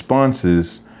your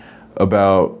responses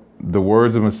about the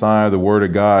words of Messiah, the word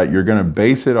of God, you're going to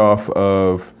base it off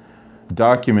of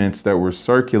documents that were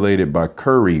circulated by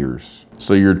couriers.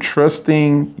 So you're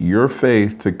trusting your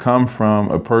faith to come from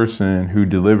a person who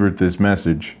delivered this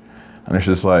message. And it's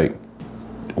just like,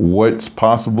 what's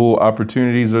possible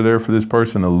opportunities are there for this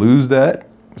person to lose that?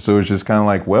 So it's just kind of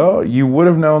like, well, you would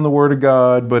have known the word of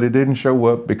God, but it didn't show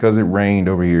up because it rained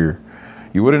over here.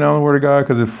 You would have known the word of God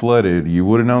because it flooded. You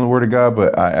would have known the word of God,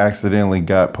 but I accidentally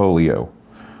got polio.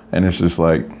 And it's just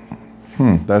like,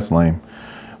 that's lame.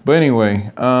 But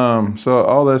anyway, so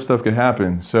all that stuff could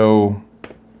happen. So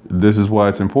this is why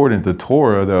it's important. The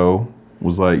Torah, though,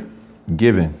 was like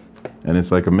given. And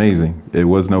it's like amazing. It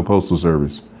was no postal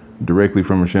service. Directly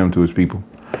from Hashem to his people.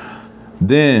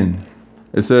 Then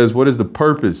it says, what is the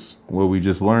purpose? Well, we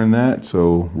just learned that,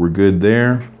 so we're good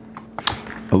there.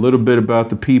 A little bit about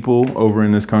the people over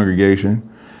in this congregation.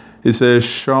 It says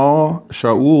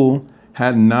Shaul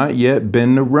had not yet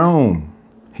been to Rome.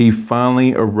 He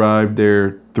finally arrived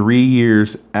there 3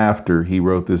 years after he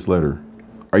wrote this letter.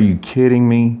 Are you kidding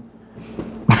me?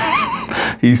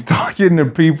 He's talking to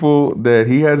people that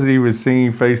he hasn't even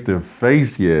seen face to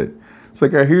face yet. It's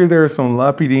like, I hear there are some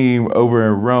Lapidim over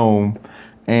in Rome,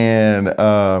 and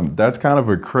that's kind of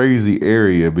a crazy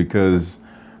area because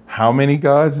how many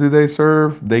gods do they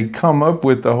serve? They come up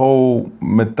with the whole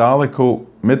mythological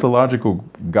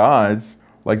gods,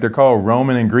 like they're called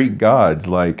Roman and Greek gods,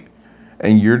 like,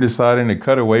 and you're deciding to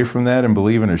cut away from that and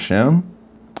believe in Hashem?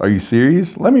 Are you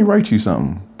serious? Let me write you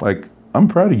something. Like, I'm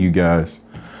proud of you guys.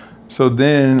 So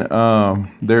then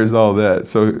there's all that.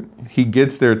 So he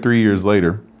gets there 3 years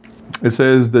later. It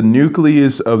says the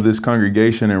nucleus of this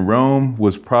congregation in Rome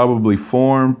was probably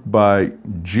formed by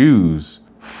Jews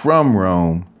from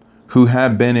Rome who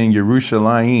had been in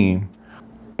Yerushalayim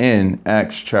in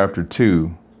Acts chapter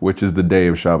 2, which is the day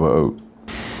of Shavuot.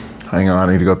 Hang on,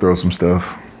 I need to go throw some stuff.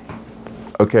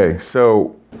 Okay,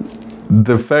 so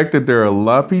the fact that there are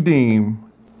Lapidim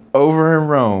over in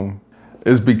Rome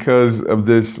is because of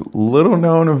this little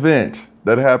known event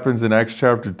that happens in Acts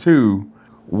chapter 2,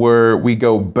 where we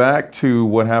go back to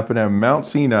what happened at Mount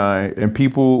Sinai, and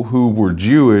people who were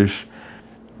Jewish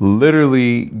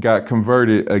literally got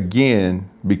converted again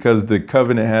because the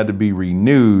covenant had to be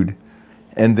renewed.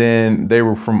 And then they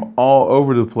were from all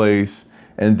over the place.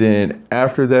 And then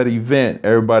after that event,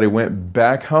 everybody went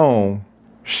back home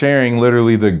sharing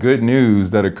literally the good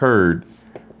news that occurred.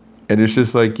 And it's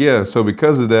just like, yeah, so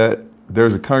because of that,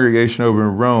 there's a congregation over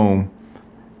in Rome,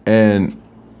 and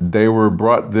they were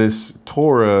brought this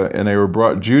Torah and they were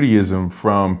brought Judaism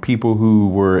from people who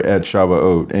were at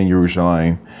Shavuot in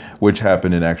Jerusalem, which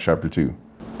happened in Acts chapter 2.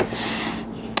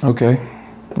 Okay,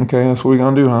 that's what we're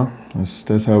gonna do, huh?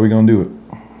 That's how we're gonna do it.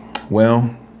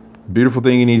 Well, beautiful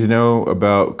thing you need to know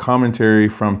about commentary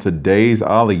from today's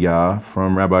Aliyah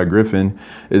from Rabbi Griffin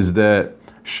is that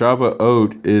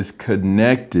Shavuot is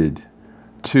connected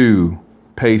to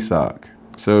Pesach.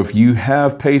 So if you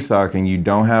have Pesach and you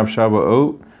don't have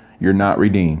Shavuot, you're not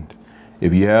redeemed.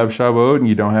 If you have Shavuot and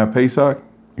you don't have Pesach,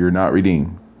 you're not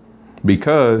redeemed.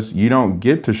 Because you don't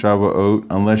get to Shavuot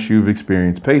unless you've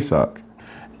experienced Pesach.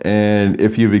 And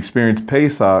if you've experienced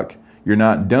Pesach, you're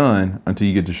not done until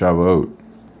you get to Shavuot.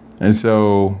 And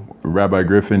so Rabbi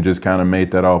Griffin just kind of made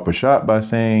that all peshat by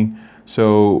saying,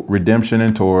 so redemption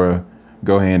and Torah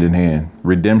go hand in hand.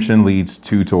 Redemption leads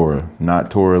to Torah,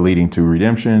 not Torah leading to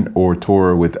redemption or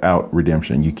Torah without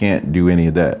redemption. You can't do any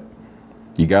of that.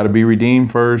 You got to be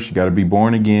redeemed first. You got to be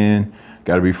born again.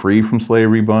 Got to be free from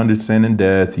slavery, bondage, sin, and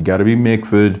death. You got to be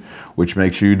mikvahd, which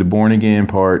makes you the born again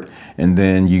part. And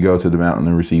then you go to the mountain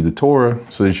and receive the Torah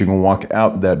so that you can walk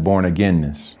out that born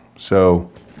againness.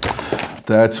 So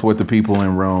that's what the people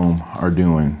in Rome are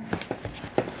doing.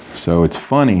 So it's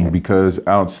funny because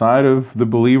outside of the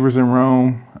believers in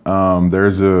Rome,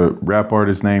 there's a rap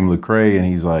artist named Lecrae, and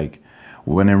he's like,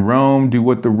 when in Rome, do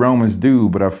what the Romans do.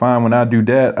 But I find when I do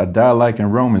that, I die like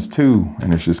in Romans too.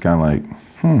 And it's just kind of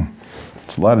like,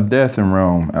 it's a lot of death in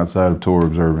Rome outside of Torah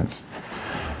observance.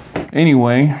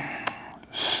 Anyway,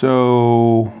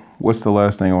 so what's the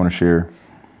last thing I want to share?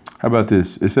 How about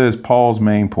this? It says Paul's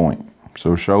main point.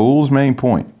 So Shaul's main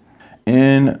point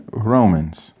in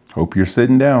Romans. Hope you're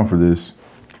sitting down for this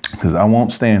because I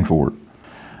won't stand for it.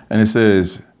 And it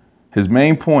says his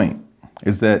main point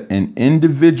is that an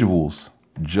individual's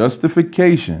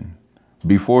justification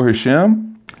before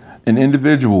Hashem, an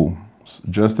individual's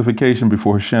justification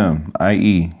before Hashem,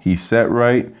 i.e. he's set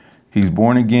right, he's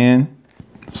born again,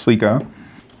 Slika,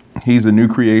 he's a new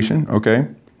creation, okay?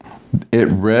 It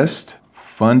rests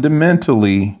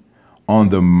fundamentally on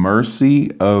the mercy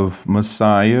of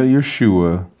Messiah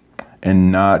Yeshua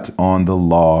and not on the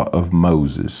law of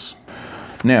Moses.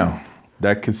 Now,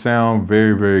 that could sound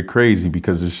very, very crazy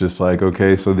because it's just like,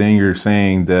 okay, so then you're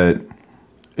saying that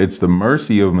it's the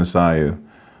mercy of Messiah,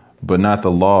 but not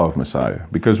the law of Messiah.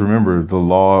 Because remember, the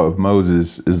law of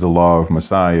Moses is the law of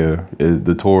Messiah.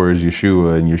 The Torah is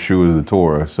Yeshua, and Yeshua is the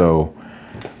Torah. So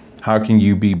how can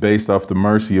you be based off the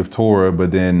mercy of Torah, but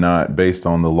then not based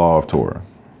on the law of Torah?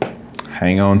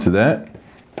 Hang on to that.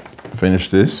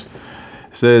 Finish this.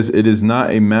 It says, it is not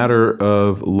a matter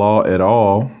of law at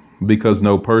all, because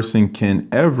no person can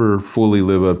ever fully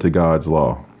live up to God's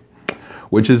law,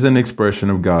 which is an expression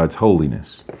of God's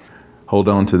holiness. Hold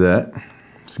on to that.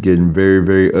 It's getting very,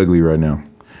 very ugly right now.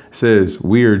 It says,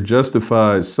 we are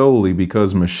justified solely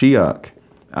because Mashiach,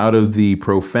 out of the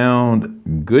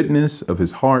profound goodness of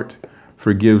his heart,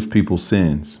 forgives people's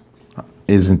sins.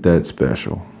 Isn't that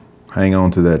special? Hang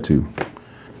on to that too.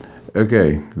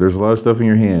 Okay, there's a lot of stuff in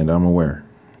your hand, I'm aware.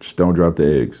 Just don't drop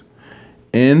the eggs.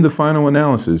 In the final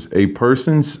analysis, a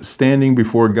person's standing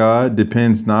before God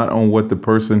depends not on what the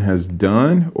person has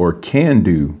done or can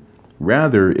do.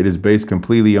 Rather, it is based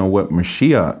completely on what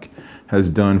Mashiach has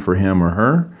done for him or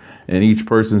her, and each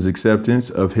person's acceptance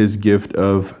of his gift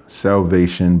of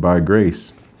salvation by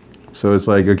grace. So it's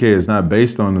like, okay, it's not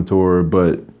based on the Torah,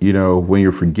 but, you know, when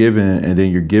you're forgiven and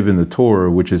then you're given the Torah,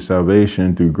 which is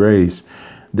salvation through grace,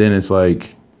 then it's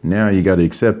like, now you got to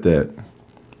accept that.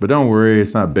 But don't worry,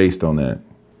 it's not based on that.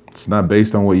 It's not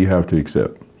based on what you have to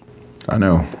accept. I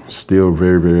know, still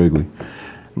very, very ugly.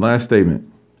 Last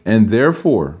statement. And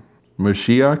therefore,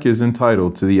 Mashiach is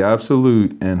entitled to the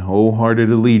absolute and wholehearted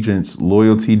allegiance,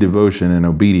 loyalty, devotion, and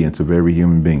obedience of every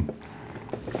human being.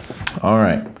 All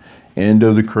right. End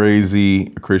of the crazy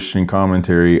Christian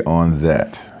commentary on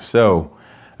that. So,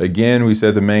 again, we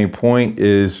said the main point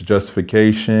is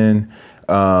justification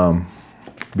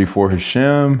before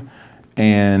Hashem,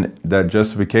 and that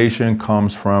justification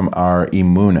comes from our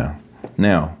emunah.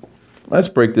 Now, let's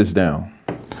break this down.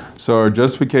 So our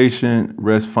justification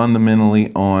rests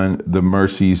fundamentally on the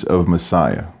mercies of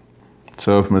Messiah.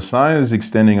 So if Messiah is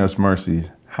extending us mercies,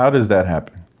 how does that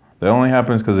happen? That only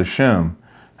happens because Hashem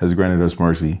has granted us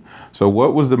mercy. So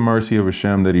what was the mercy of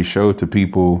Hashem that he showed to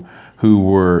people who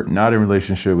were not in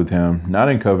relationship with him, not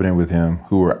in covenant with him,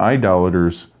 who were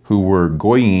idolaters, who were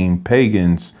goyim,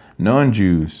 pagans,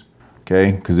 non-Jews?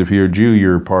 Okay, because if you're a Jew,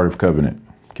 you're part of covenant.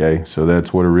 Okay, so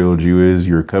that's what a real Jew is.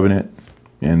 You're a covenant,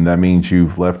 and that means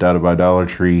you've left out of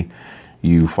idolatry,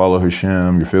 you follow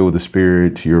Hashem, you're filled with the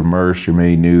Spirit, you're immersed, you're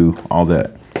made new, all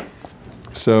that.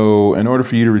 So in order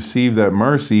for you to receive that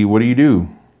mercy, what do you do?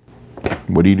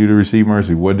 What do you do to receive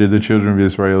mercy? What did the children of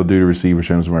Israel do to receive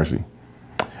Hashem's mercy?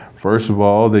 First of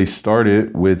all, they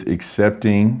started with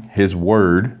accepting his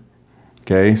word.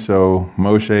 Okay, so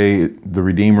Moshe, the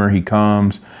Redeemer, he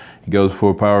comes, he goes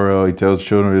before Paro, he tells the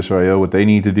children of Israel what they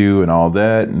need to do and all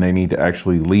that, and they need to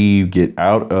actually leave, get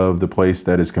out of the place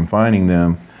that is confining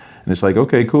them. And it's like,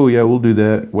 okay, cool. Yeah, we'll do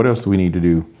that. What else do we need to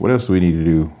do? What else do we need to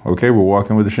do? Okay, we're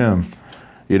walking with Hashem.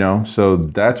 So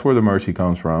that's where the mercy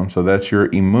comes from. So that's your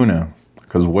imuna.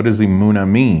 Because what does imuna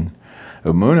mean?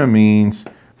 Imuna means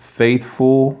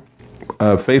faithful,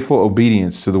 faithful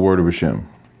obedience to the word of Hashem.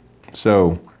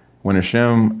 So when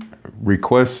Hashem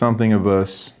requests something of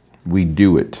us, we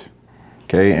do it.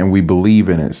 Okay, and we believe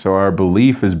in it. So our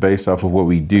belief is based off of what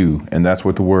we do, and that's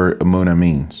what the word imuna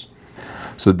means.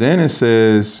 So then it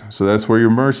says, so that's where your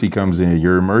mercy comes in.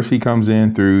 Your mercy comes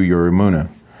in through your imuna.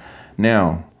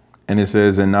 Now, and it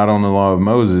says, and not on the law of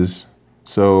Moses.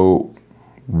 So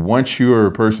once you are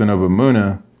a person of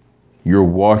imuna, you're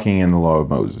walking in the law of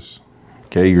Moses.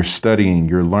 Okay, you're studying,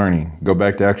 you're learning. Go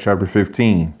back to Acts chapter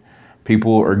 15.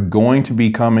 People are going to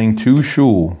be coming to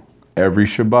shul every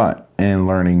Shabbat and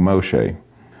learning Moshe.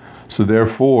 So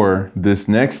therefore, this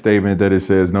next statement that it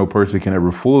says no person can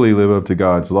ever fully live up to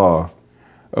God's law.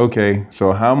 Okay,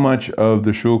 so how much of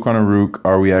the Shulchan Aruch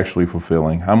are we actually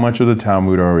fulfilling? How much of the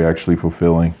Talmud are we actually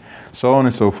fulfilling? So on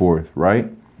and so forth, right?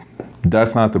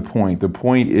 That's not the point. The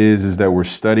point is that we're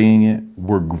studying it,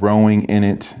 we're growing in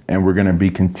it, and we're going to be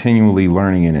continually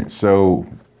learning in it. So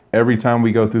every time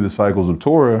we go through the cycles of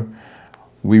Torah,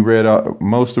 we read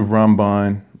most of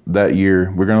Ramban that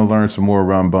year. We're going to learn some more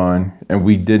Ramban, and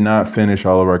we did not finish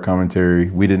all of our commentary.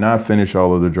 We did not finish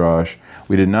all of the Drash.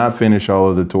 We did not finish all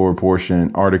of the Torah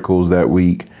portion articles that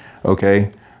week.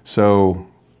 Okay, so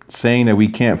saying that we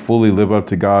can't fully live up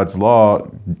to God's law,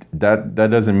 that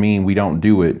doesn't mean we don't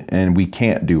do it and we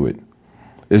can't do it.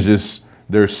 It's just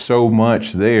there's so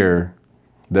much there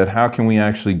that how can we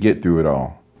actually get through it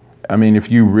all? I mean, if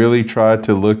you really try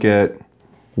to look at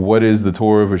what is the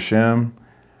Torah of Hashem,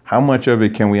 how much of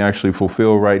it can we actually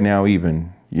fulfill right now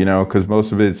even? Because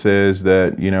most of it says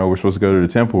that, we're supposed to go to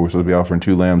the temple. We're supposed to be offering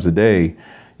 2 lambs a day.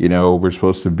 We're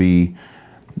supposed to be,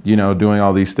 doing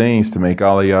all these things to make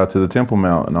Aliyah to the Temple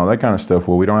Mount and all that kind of stuff.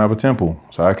 Well, we don't have a temple.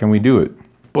 So how can we do it?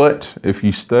 But if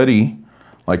you study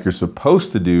like you're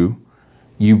supposed to do,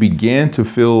 you begin to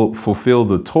fulfill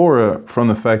the Torah from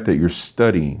the fact that you're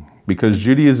studying. Because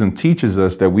Judaism teaches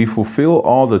us that we fulfill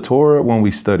all the Torah when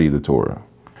we study the Torah.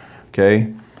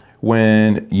 Okay?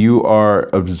 When you are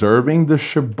observing the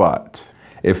Shabbat,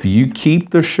 if you keep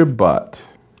the Shabbat,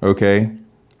 okay,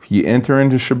 if you enter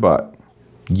into Shabbat,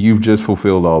 you've just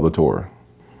fulfilled all the Torah.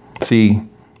 See,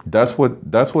 that's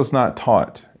what's not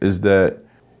taught, is that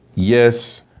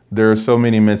yes, there are so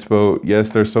many mitzvot,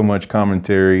 yes, there's so much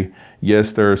commentary,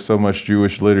 yes, there's so much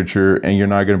Jewish literature, and you're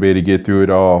not going to be able to get through it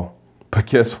all. But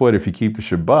guess what? If you keep the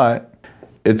Shabbat,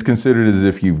 it's considered as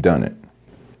if you've done it.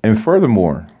 And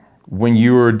furthermore, when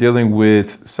you are dealing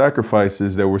with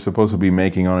sacrifices that we're supposed to be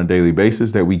making on a daily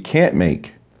basis that we can't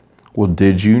make, well,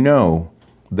 did you know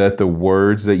that the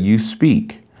words that you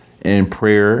speak in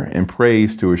prayer and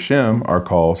praise to Hashem are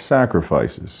called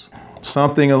sacrifices?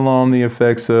 Something along the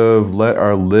effects of let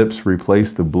our lips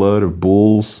replace the blood of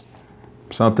bulls,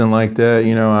 something like that.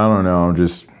 I don't know,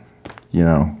 just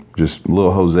a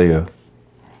little Hosea,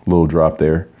 little drop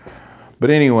there. But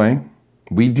anyway,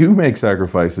 we do make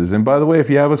sacrifices. And by the way, if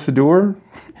you have a Siddur,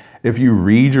 if you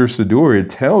read your Siddur, it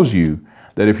tells you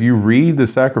that if you read the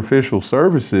sacrificial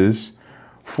services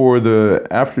for the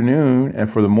afternoon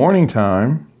and for the morning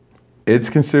time, it's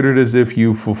considered as if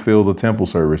you fulfill the temple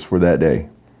service for that day.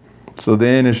 So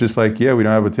then it's just like, yeah, we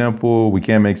don't have a temple, we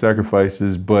can't make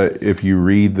sacrifices, but if you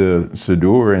read the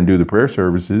Siddur and do the prayer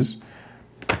services,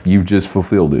 you've just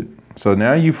fulfilled it. So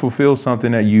now you fulfill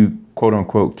something that you, quote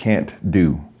unquote, can't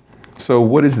do. So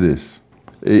what is this?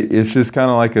 It's just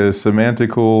kind of like a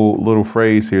semantical little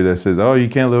phrase here that says, oh, you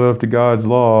can't live up to God's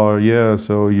law. Yeah,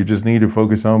 so you just need to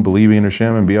focus on believing in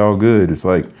Hashem and be all good. It's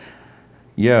like,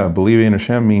 yeah, believing in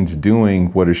Hashem means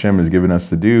doing what Hashem has given us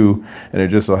to do. And it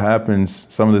just so happens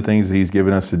some of the things that he's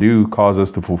given us to do cause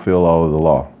us to fulfill all of the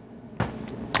law.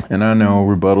 And I know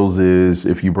rebuttals is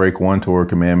if you break one Torah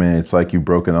commandment, it's like you've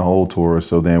broken the whole Torah.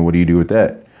 So then what do you do with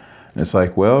that? And it's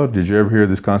like, well, did you ever hear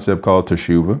this concept called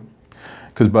teshuvah?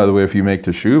 Because by the way, if you make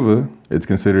teshuvah, it's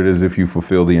considered as if you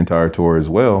fulfill the entire Torah as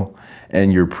well.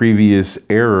 And your previous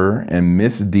error and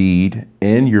misdeed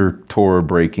in your Torah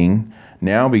breaking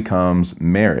now becomes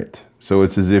merit. So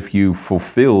it's as if you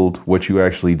fulfilled what you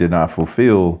actually did not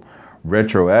fulfill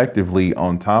retroactively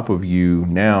on top of you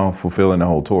now fulfilling the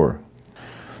whole Torah.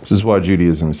 This is why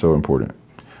Judaism is so important.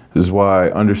 This is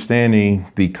why understanding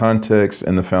the context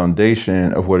and the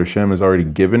foundation of what Hashem has already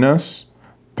given us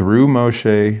through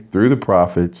Moshe, through the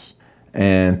prophets,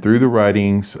 and through the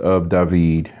writings of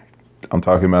David. I'm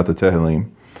talking about the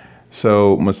Tehillim.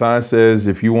 So Messiah says,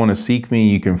 if you want to seek me,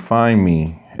 you can find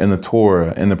me in the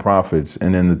Torah, in the prophets,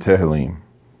 and in the Tehillim.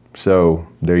 So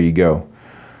there you go.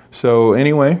 So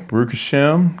anyway, Baruch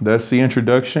Hashem, that's the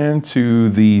introduction to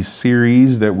the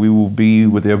series that we will be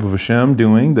with the help of Hashem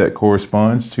doing that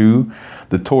corresponds to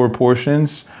the Torah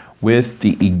portions with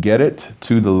the Iggeret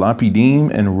to the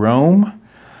Lapidim in Rome.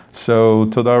 So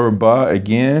Todah Rabbah,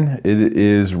 again, it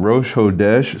is Rosh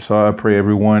Hodesh, so I pray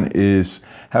everyone is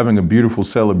having a beautiful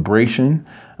celebration.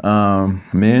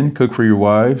 Men, cook for your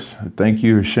wives. Thank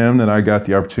you, Hashem, that I got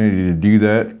the opportunity to do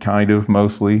that, kind of,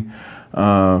 mostly,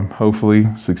 hopefully,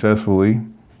 successfully,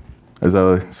 as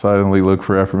I silently look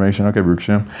for affirmation. Okay, Baruch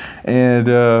Hashem.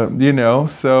 And,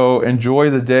 so enjoy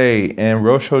the day. And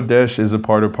Rosh Hodesh is a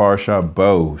part of Parashat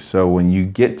Bo. So when you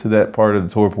get to that part of the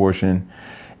Torah portion,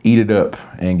 eat it up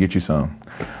and get you some.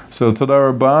 So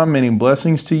Todah Rabbah, many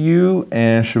blessings to you,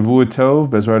 and Shavua Tov,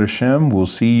 Bezrat Hashem. We'll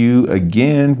see you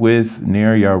again with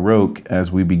Ner Yarok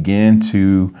as we begin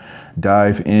to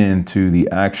dive into the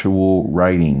actual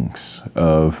writings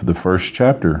of the first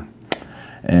chapter.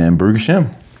 And Baruch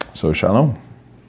Hashem. So Shalom.